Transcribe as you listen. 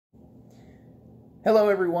Hello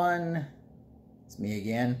everyone, it's me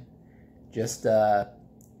again. Just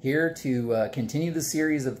here to continue the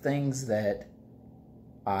series of things that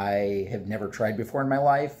I have never tried before in my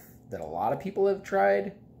life, that a lot of people have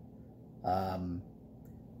tried. I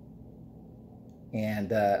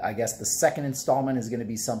guess the second installment is going to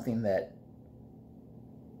be something that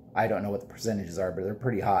I don't know what the percentages are, but they're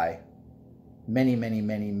pretty high.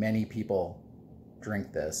 Many people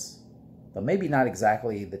drink this, but maybe not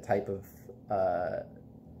exactly the type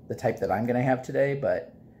that I'm going to have today,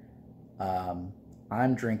 but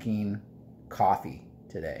I'm drinking coffee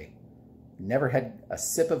today. Never had a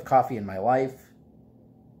sip of coffee in my life.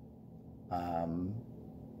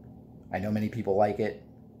 I know many people like it.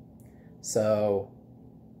 So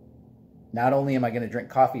not only am I going to drink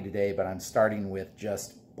coffee today, but I'm starting with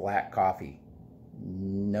just black coffee.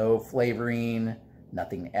 No flavoring,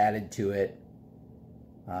 nothing added to it.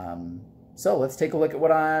 So let's take a look at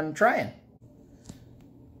what I'm trying.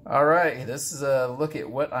 All right, this is a look at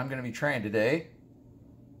what I'm going to be trying today.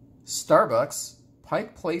 Starbucks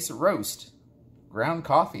Pike Place Roast ground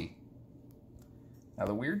coffee. Now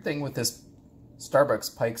the weird thing with this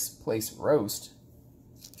Starbucks Pike's Place Roast,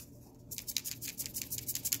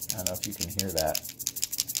 I don't know if you can hear that.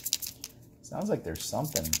 Sounds like there's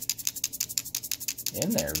something in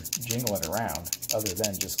there jingling around other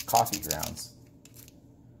than just coffee grounds.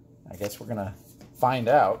 I guess we're gonna find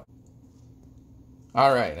out.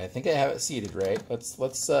 All right, I think I have it seated right. Let's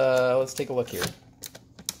take a look here.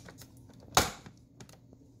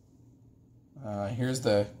 Here's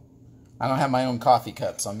the. I don't have my own coffee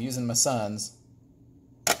cup, so I'm using my son's.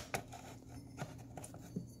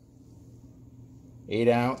 8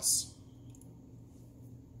 ounce.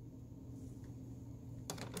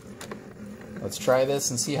 Let's try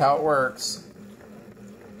this and see how it works.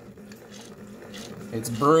 It's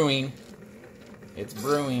brewing. It's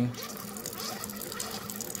brewing.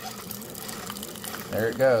 There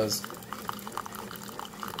it goes.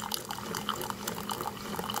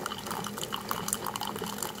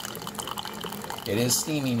 It is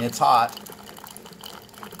steaming. It's hot.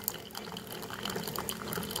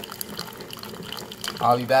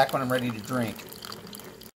 I'll be back when I'm ready to drink.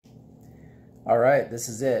 All right, this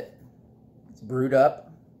is it. It's brewed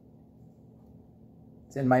up.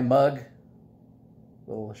 It's in my mug.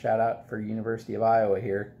 Little shout out for University of Iowa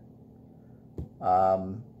here.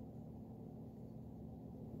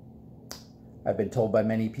 I've been told by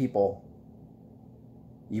many people,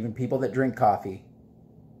 even people that drink coffee,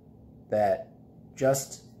 that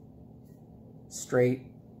just straight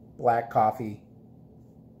black coffee,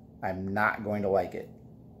 I'm not going to like it.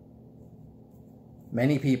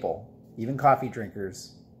 Many people, even coffee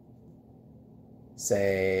drinkers,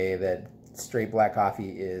 say that straight black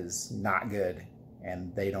coffee is not good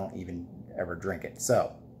and they don't even ever drink it.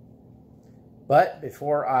 So, but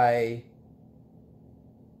before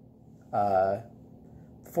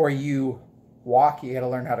you walk, you got to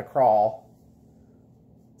learn how to crawl.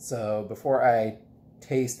 So before I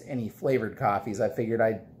taste any flavored coffees, I figured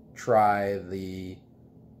I'd try the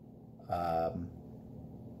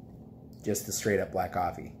just the straight up black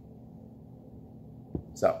coffee.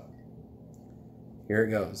 So here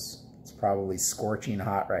it goes. It's probably scorching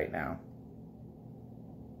hot right now.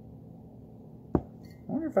 I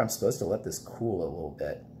wonder if I'm supposed to let this cool a little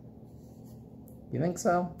bit. You think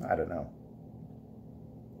so? I don't know.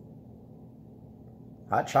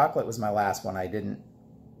 Hot chocolate was my last one. I didn't.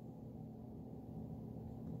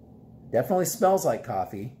 Definitely smells like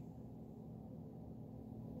coffee.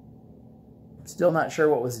 Still not sure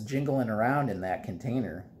what was jingling around in that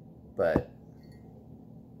container, but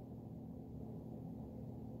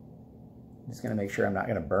I'm just going to make sure I'm not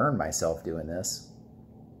going to burn myself doing this.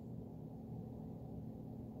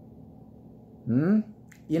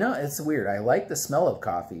 You know, it's weird. I like the smell of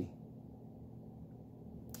coffee,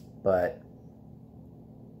 but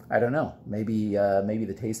I don't know. Maybe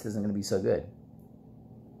the taste isn't going to be so good.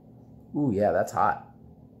 Ooh, yeah, that's hot.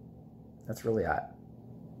 That's really hot.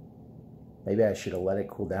 Maybe I should have let it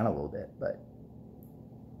cool down a little bit, but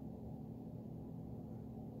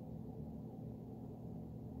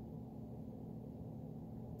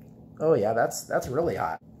oh yeah, that's really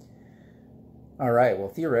hot. All right, well,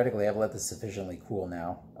 theoretically, I've let this sufficiently cool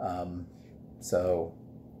now. So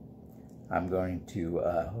I'm going to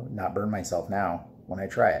not burn myself now when I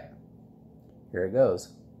try it. Here it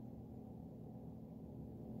goes.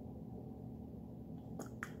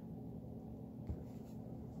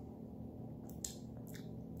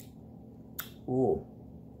 Ooh.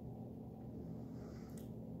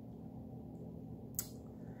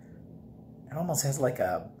 It almost has like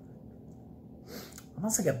a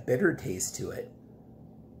bitter taste to it.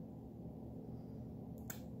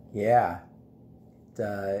 Yeah,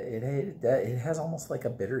 it has almost like a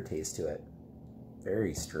bitter taste to it.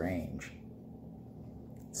 Very strange.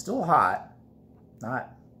 Still hot,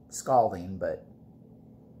 not scalding, but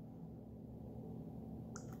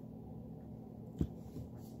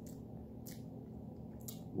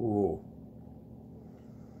ooh.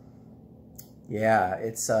 Yeah,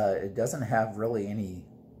 it doesn't have really any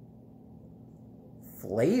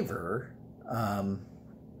flavor.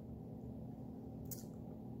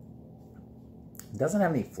 It doesn't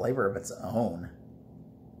have any flavor of its own.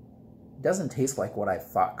 It doesn't taste like what I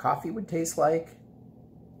thought coffee would taste like.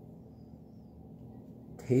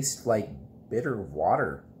 It tastes like bitter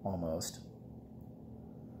water almost.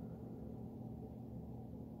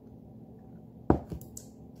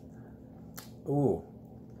 Ooh.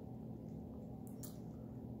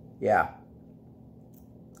 Yeah.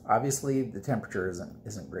 Obviously the temperature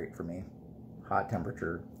isn't great for me. Hot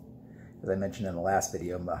temperature, as I mentioned in the last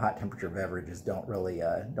video, the hot temperature beverages don't really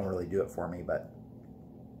do it for me. But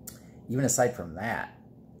even aside from that,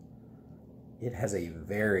 it has a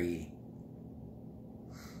very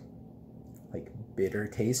like bitter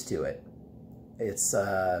taste to it. It's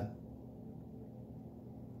I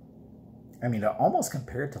mean, almost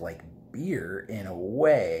compared to like beer in a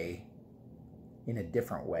way, in a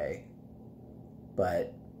different way,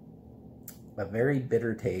 but a very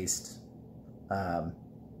bitter taste.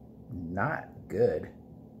 Not good.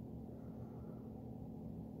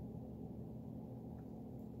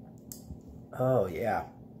 Oh yeah,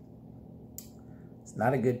 it's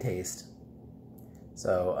not a good taste.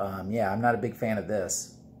 So yeah, I'm not a big fan of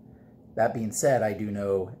this. That being said, I do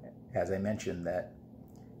know, as I mentioned, that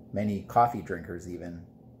many coffee drinkers even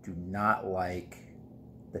do not like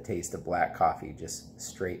the taste of black coffee, just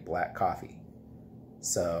straight black coffee.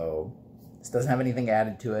 So this doesn't have anything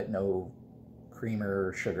added to it, no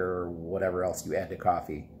creamer, sugar, or whatever else you add to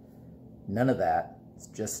coffee. None of that. It's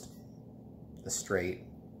just the straight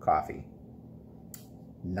coffee.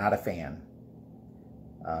 Not a fan.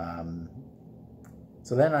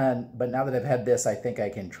 So then, but now that I've had this, I think I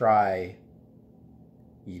can try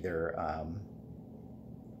either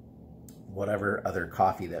whatever other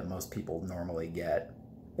coffee that most people normally get.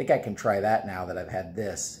 I think I can try that now that I've had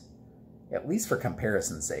this, at least for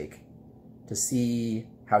comparison's sake, to see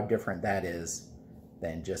how different that is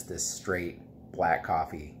than just this straight black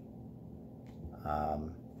coffee.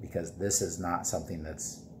 Because this is not something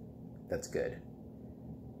that's good.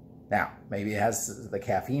 Now, maybe it has the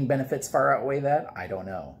caffeine benefits far outweigh that. I don't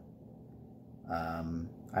know.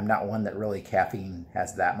 I'm not one that really caffeine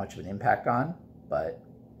has that much of an impact on, but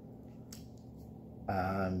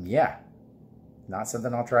yeah, not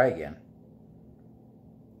something I'll try again.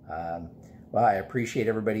 Well, I appreciate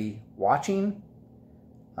everybody watching.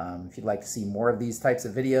 If you'd like to see more of these types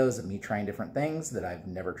of videos of me trying different things that I've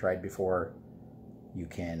never tried before, you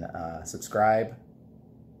can subscribe,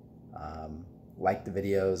 like the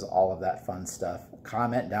videos, all of that fun stuff.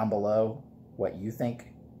 Comment down below what you think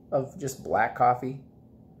of just black coffee,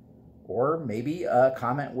 or maybe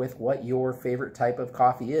comment with what your favorite type of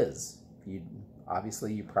coffee is.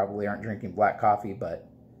 Obviously, you probably aren't drinking black coffee, but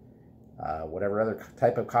whatever other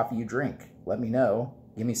type of coffee you drink, let me know.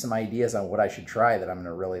 Give me some ideas on what I should try that I'm going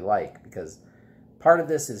to really like, because part of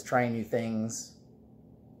this is trying new things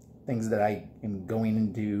that I am going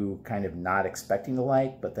into kind of not expecting to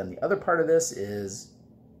like, but then the other part of this is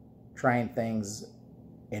trying things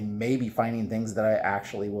and maybe finding things that I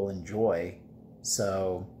actually will enjoy.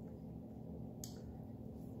 So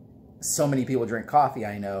many people drink coffee,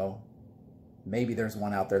 I know. Maybe there's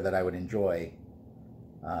one out there that I would enjoy.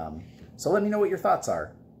 So let me know what your thoughts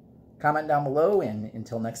are. Comment down below, and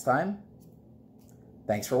until next time,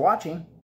 thanks for watching.